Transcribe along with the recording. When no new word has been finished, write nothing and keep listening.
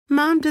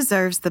Mom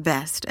deserves the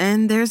best,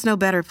 and there's no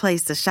better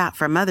place to shop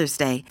for Mother's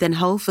Day than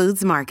Whole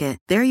Foods Market.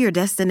 They're your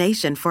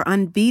destination for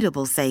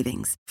unbeatable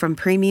savings, from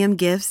premium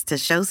gifts to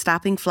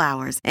show-stopping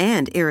flowers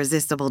and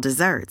irresistible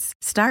desserts.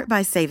 Start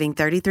by saving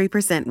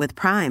 33% with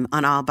Prime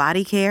on all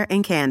body care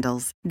and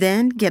candles.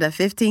 Then get a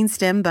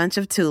 15-stem bunch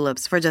of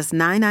tulips for just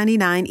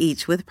 $9.99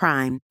 each with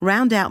Prime.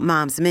 Round out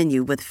Mom's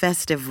menu with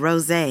festive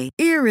rosé,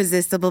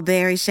 irresistible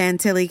berry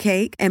chantilly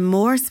cake, and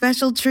more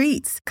special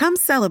treats. Come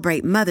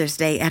celebrate Mother's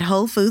Day at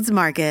Whole Foods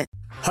Market.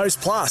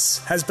 Host Plus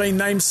has been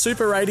named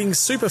Super Ratings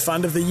Super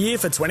Fund of the Year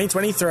for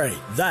 2023.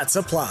 That's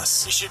a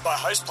plus. Issued by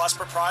Host Plus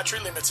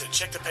Proprietary Limited.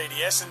 Check the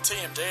PDS and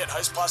TMD at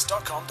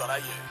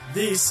hostplus.com.au.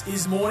 This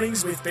is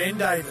Mornings with Ben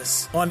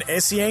Davis on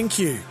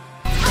SENQ.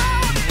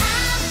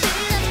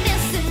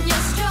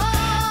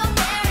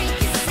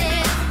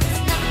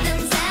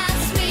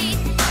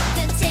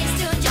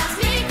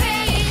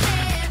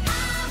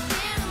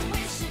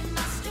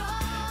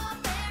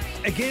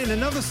 Again,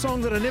 another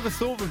song that I never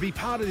thought would be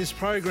part of this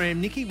program,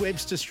 Nikki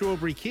Webster,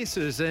 Strawberry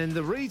Kisses. And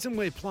the reason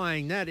we're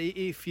playing that,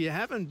 if you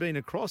haven't been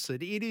across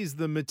it, it is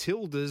the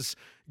Matilda's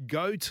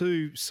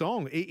go-to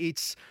song.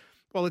 It's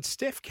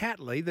Steph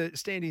Catley, the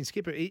stand-in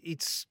skipper.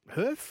 It's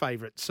her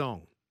favourite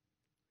song.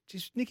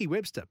 Just Nikki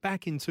Webster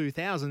back in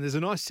 2000. There's a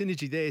nice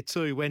synergy there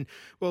too when,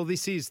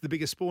 this is the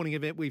biggest sporting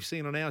event we've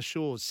seen on our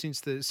shores since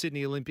the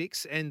Sydney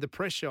Olympics, and the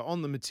pressure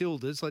on the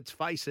Matildas, let's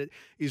face it,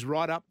 is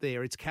right up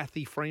there. It's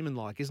Kathy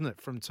Freeman-like, isn't it,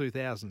 from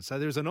 2000? So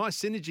there's a nice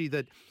synergy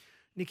that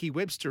Nikki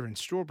Webster and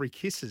Strawberry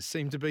Kisses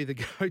seem to be the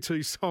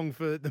go-to song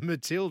for the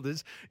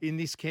Matildas in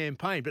this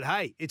campaign. But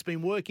hey, it's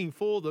been working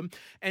for them,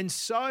 and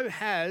so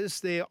has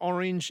their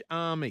Orange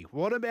Army.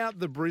 What about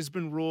the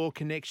Brisbane Roar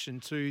connection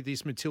to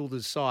this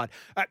Matildas side?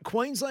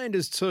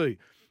 Queenslanders too.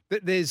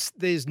 There's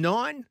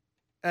 9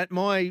 at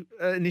my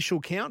initial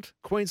count.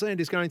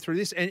 Queensland is going through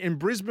this, and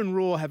Brisbane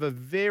Roar have a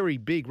very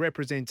big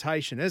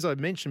representation. As I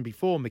mentioned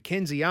before,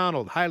 Mackenzie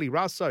Arnold, Hayley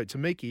Russo,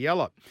 Tamika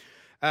Yella,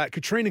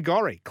 Katrina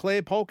Gorry,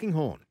 Claire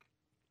Polkinghorne.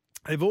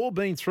 They've all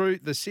been through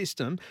the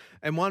system,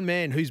 and one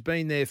man who's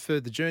been there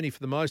for the journey for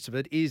the most of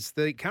it is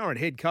the current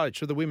head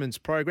coach of the women's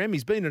program.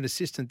 He's been an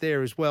assistant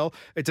there as well.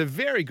 It's a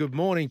very good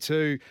morning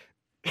to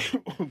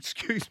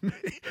excuse me.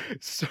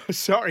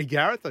 Sorry,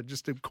 Garrath. I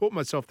just caught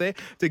myself there.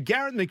 To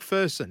Garrath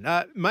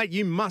McPherson. Mate,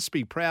 you must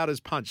be proud as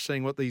punch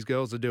seeing what these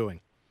girls are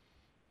doing.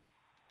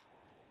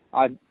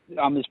 I'm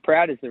as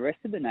proud as the rest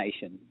of the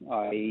nation.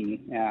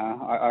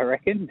 I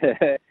reckon.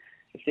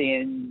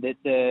 Seeing that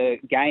the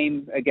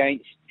game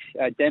against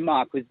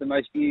Denmark was the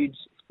most viewed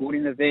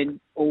sporting event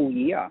all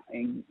year,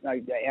 and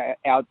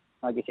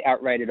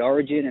outrated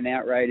Origin and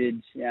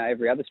outrated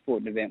every other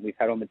sporting event we've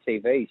had on the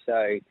TV.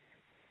 So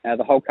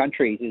the whole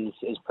country is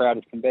as proud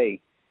as can be.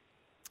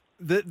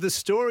 The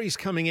stories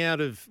coming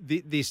out of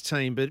this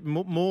team, but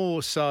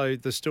more so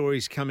the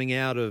stories coming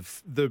out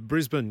of the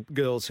Brisbane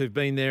girls who've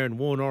been there and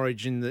worn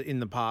orange in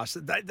the past.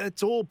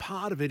 That's all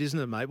part of it, isn't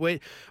it, mate? Where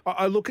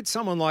I look at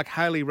someone like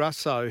Hayley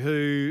Russo,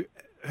 who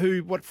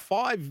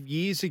 5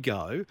 years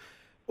ago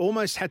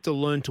almost had to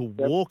learn to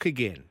walk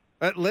again,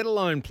 let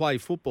alone play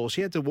football. She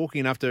had to walk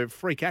in after a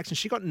freak accident.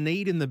 She got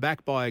kneed in the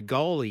back by a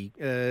goalie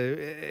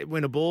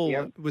when a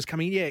ball was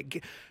coming. Yeah.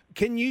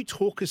 Can you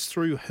talk us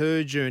through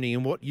her journey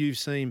and what you've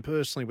seen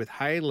personally with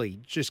Hayley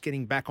just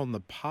getting back on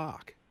the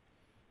park?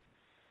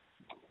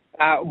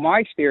 My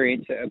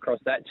experience across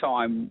that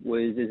time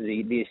was as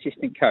the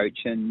assistant coach,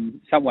 and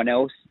someone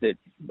else that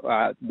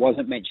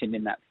wasn't mentioned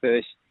in that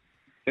first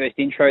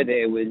intro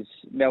there was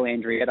Mel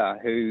Andrietta,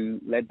 who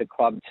led the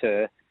club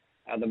to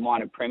the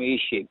minor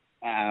premiership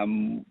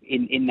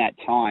in that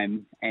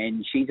time,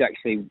 and she's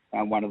actually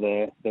one of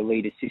the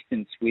lead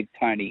assistants with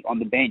Tony on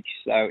the bench.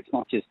 So it's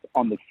not just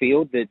on the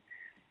field that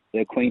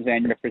the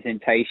Queensland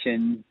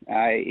representation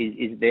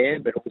is there,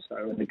 but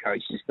also in the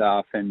coaching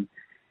staff, and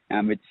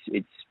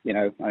it's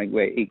I think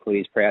we're equally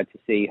as proud to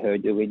see her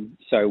doing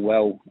so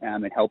well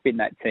and helping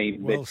that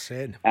team. Well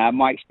said.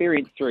 My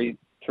experience through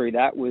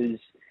that was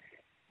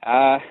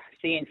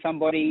seeing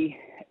somebody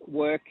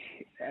work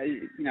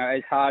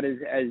as hard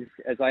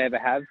as I ever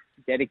have,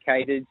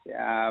 dedicated.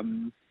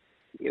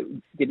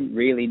 Didn't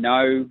really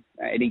know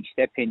at each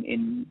step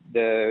in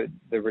the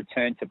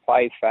return to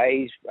play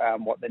phase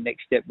what the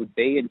next step would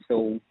be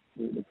until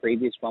the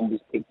previous one was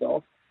kicked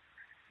off.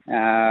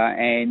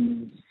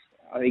 And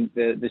I think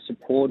the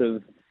support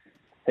of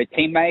her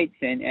teammates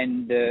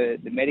and the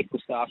medical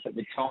staff at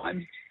the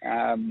time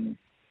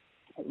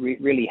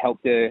really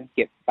helped her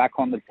get back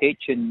on the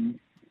pitch, and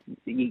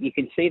you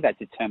can see that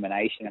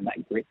determination and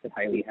that grit that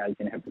Hayley has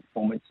in her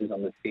performances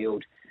on the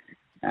field.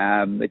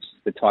 It's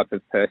the type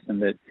of person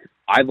that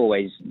I've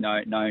always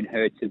known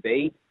her to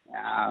be.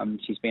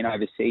 She's been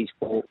overseas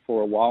for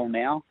a while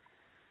now,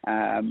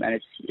 and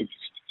it's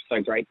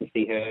so great to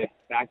see her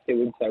back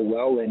doing so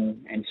well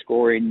and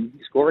scoring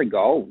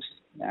goals,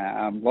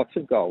 lots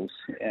of goals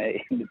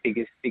in the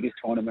biggest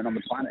tournament on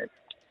the planet.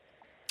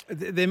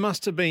 There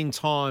must have been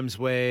times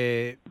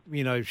where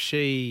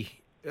she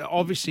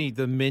Obviously,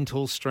 the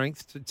mental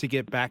strength to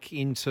get back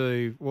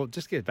into, well,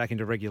 just get back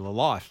into regular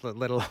life,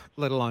 let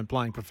alone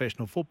playing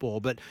professional football.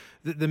 But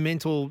the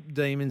mental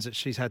demons that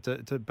she's had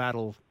to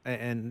battle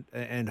and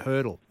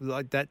hurdle,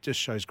 like that just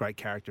shows great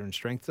character and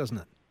strength, doesn't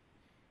it?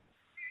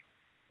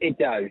 It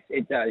does.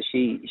 It does.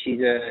 She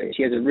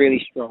has a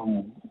really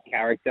strong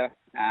character,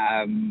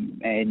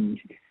 and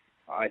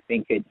I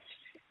think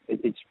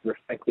it's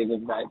reflective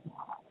of that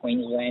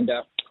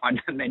Queenslander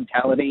kind of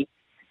mentality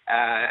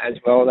as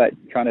well. That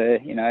kind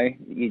of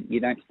you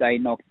don't stay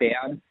knocked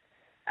down.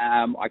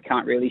 I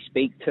can't really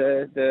speak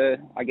to the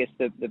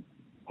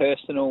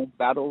personal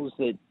battles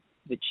that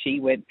she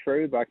went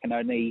through, but I can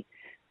only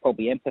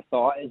probably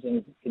empathise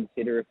and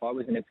consider if I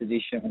was in a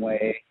position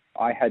where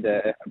I had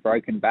a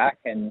broken back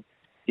and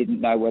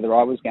didn't know whether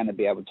I was going to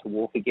be able to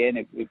walk again,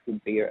 it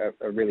would be a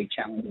really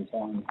challenging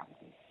time.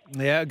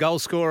 Yeah, goal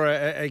scorer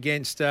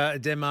against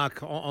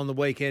Denmark on the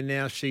weekend.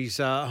 Now she's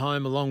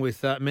home along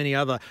with many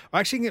other. I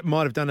actually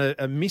might have done a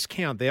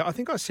miscount there. I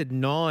think I said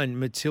 9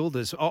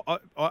 Matildas.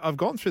 I've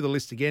gone through the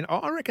list again.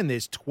 I reckon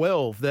there's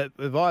 12 that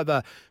have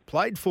either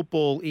played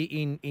football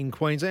in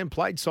Queensland,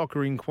 played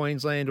soccer in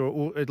Queensland,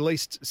 or at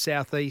least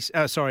at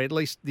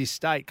least this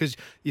state, because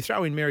you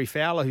throw in Mary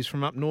Fowler, who's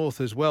from up north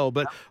as well.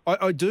 But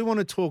I do want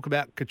to talk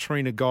about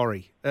Katrina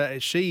Gorry.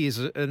 She is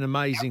an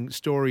amazing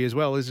story as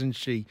well, isn't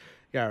she,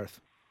 Garrath?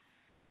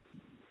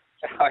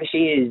 She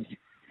is,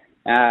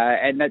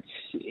 and that's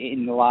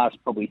in the last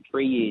probably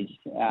 3 years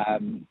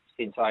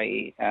since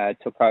I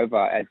took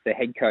over as the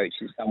head coach,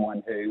 is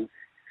someone who,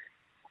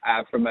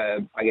 from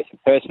a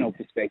personal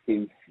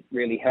perspective,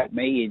 really helped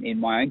me in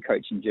my own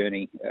coaching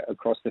journey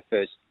across the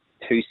first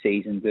 2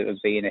 seasons of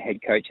being a head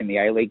coach in the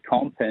A-League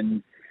comp,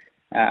 and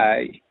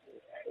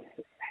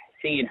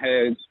seeing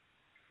her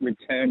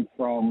return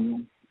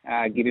from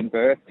giving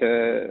birth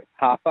to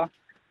Harper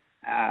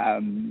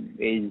I'm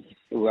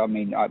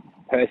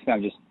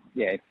just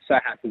so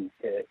happy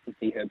to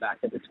see her back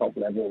at the top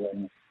level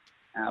and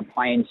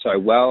playing so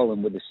well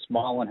and with a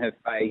smile on her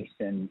face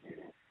and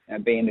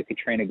being the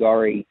Katrina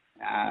Gorry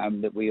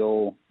that we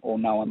all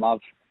know and love.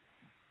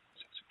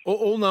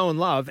 All know and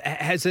love.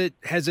 Has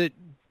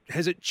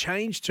it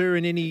changed her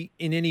in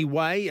any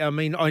way? I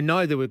mean, I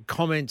know there were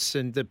comments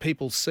and that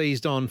people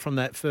seized on from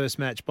that first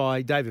match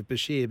by David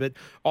Bashir, but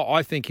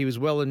I think he was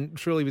well and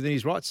truly within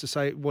his rights to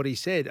say what he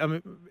said. I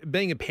mean,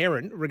 being a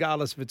parent,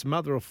 regardless if it's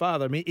mother or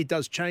father, I mean, it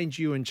does change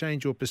you and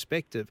change your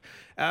perspective.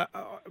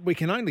 We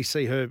can only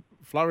see her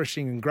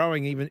flourishing and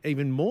growing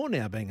even more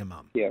now being a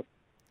mum. Yeah.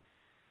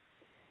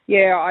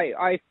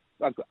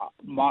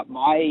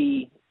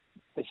 My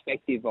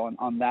perspective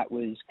on that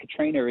was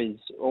Katrina has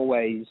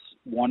always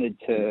wanted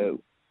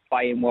to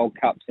play in World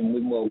Cups and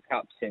win World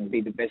Cups and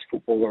be the best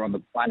footballer on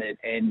the planet,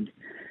 and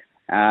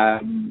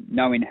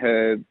knowing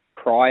her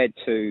prior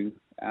to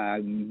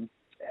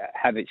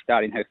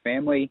starting her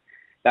family,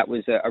 that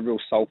was a real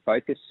sole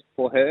focus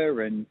for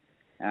her, and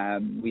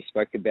we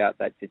spoke about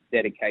that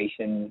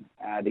dedication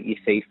that you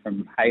see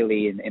from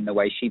Hayley in the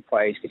way she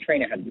plays.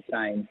 Katrina had the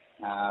same,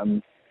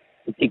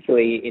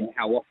 particularly in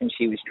how often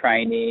she was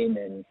training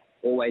and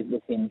always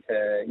looking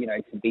to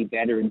be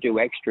better and do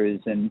extras.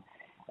 And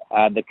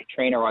the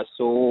Katrina I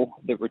saw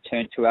that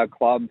returned to our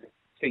club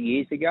 2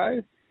 years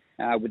ago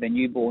with a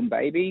newborn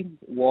baby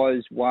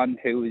was one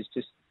who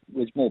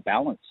was more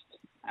balanced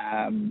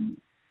and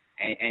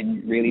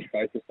really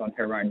focused on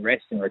her own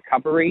rest and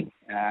recovery.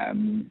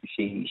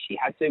 She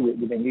had to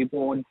with a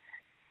newborn.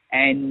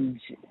 And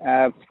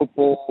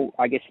football,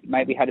 I guess,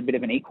 maybe had a bit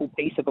of an equal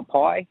piece of a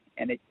pie,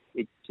 and it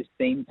just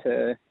seemed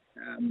to,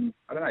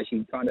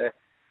 she kind of,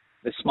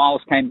 the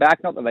smiles came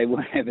back, not that they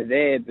weren't ever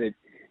there, but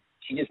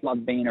she just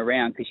loved being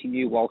around because she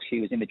knew while she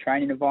was in the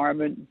training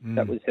environment,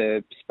 that was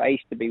her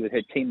space to be with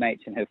her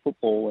teammates and her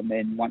football. And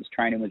then once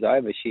training was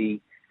over,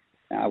 she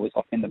was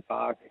off in the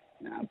park,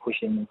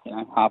 pushing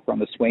Harper on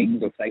the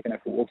swings or taking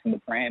her for walks in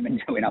the pram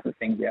and doing other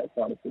things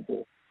outside of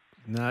football.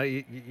 No,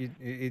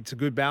 it's a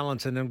good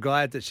balance, and I'm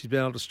glad that she's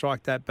been able to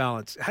strike that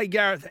balance. Hey,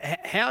 Garrath,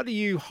 how do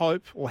you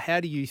hope, or how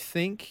do you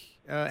think,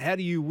 how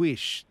do you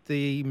wish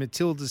the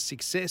Matilda's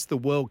success, the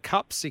World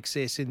Cup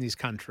success in this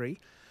country,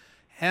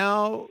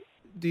 how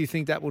do you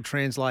think that will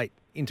translate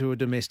into a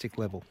domestic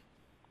level?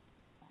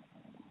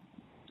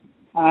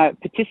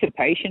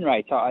 Participation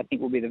rates, I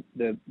think, will be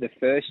the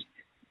first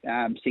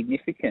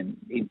significant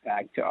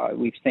impact.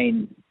 We've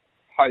seen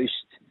host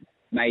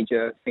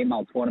major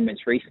female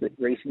tournaments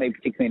recently,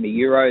 particularly in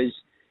the Euros.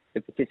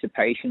 The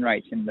participation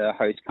rates in the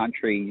host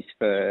countries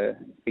for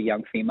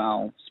young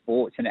female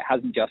sports, and it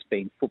hasn't just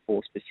been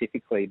football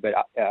specifically, but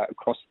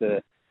across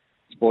the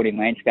sporting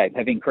landscape,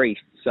 have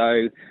increased.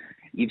 So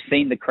you've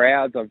seen the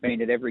crowds. I've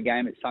been at every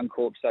game at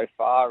Suncorp so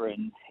far,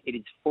 and it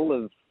is full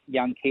of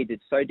young kids.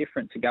 It's so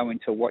different to going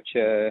to watch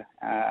a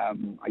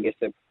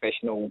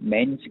professional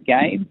men's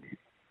game.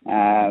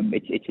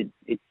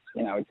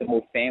 It's a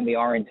more family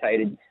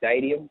orientated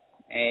stadium,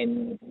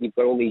 and you've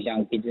got all these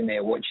young kids in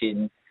there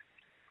watching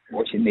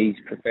these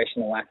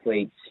professional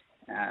athletes,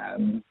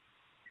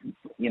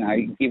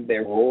 give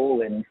their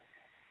all. And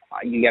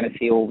you're going to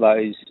see all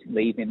those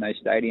leaving those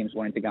stadiums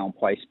wanting to go and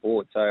play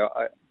sport. So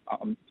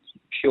I'm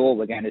sure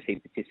we're going to see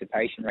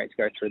participation rates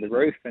go through the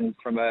roof. And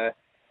from a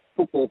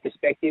football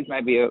perspective,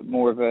 maybe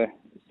more of a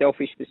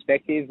selfish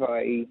perspective,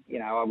 I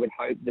would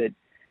hope that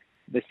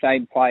the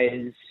same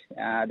players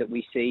that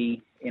we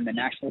see in the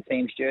national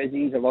team's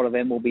jerseys, a lot of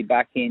them will be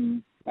back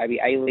in maybe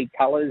A-League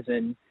colours,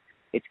 and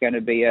it's going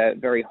to be a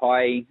very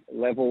high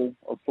level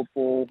of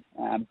football,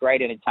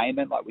 great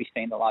entertainment like we've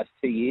seen the last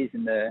 2 years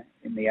in the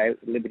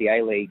Liberty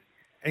A-League.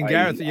 And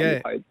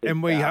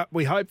Garrath,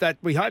 we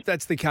hope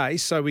that's the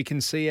case, so we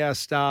can see our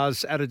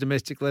stars at a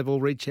domestic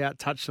level, reach out,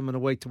 touch them on a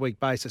week-to-week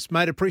basis.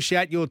 Mate,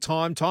 appreciate your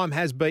time. Time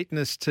has beaten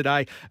us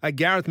today.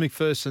 Garrath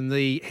McPherson,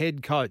 the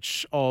head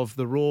coach of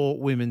the Raw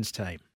women's team.